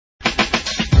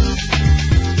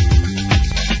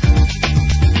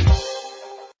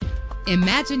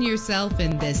Imagine yourself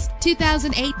in this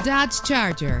 2008 Dodge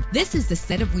Charger. This is the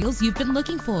set of wheels you've been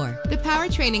looking for. The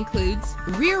powertrain includes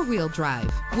rear-wheel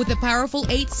drive with a powerful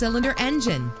 8-cylinder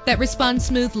engine that responds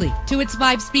smoothly to its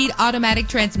 5-speed automatic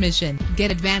transmission.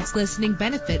 Get advanced listening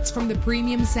benefits from the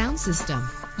premium sound system.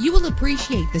 You will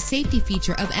appreciate the safety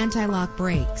feature of anti-lock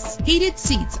brakes. Heated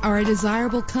seats are a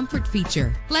desirable comfort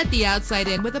feature. Let the outside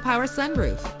in with a power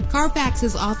sunroof. Carfax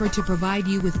is offered to provide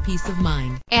you with peace of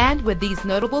mind. And with these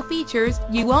notable features,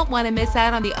 you won't want to miss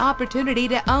out on the opportunity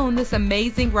to own this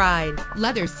amazing ride.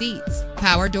 Leather seats,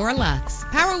 power door locks,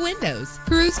 power windows,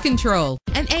 cruise control,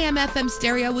 an AM/FM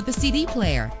stereo with a CD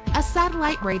player, a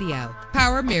satellite radio,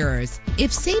 power mirrors.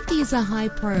 If safety is a high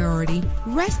priority,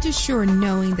 rest assured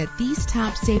knowing that these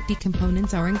top safety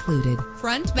components are included: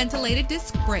 front ventilated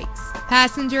disc brakes,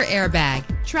 passenger airbag,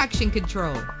 traction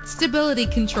control, stability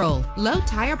control, low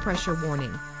tire pressure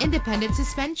warning, independent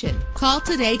suspension. Call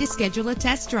today to schedule a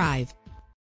test drive.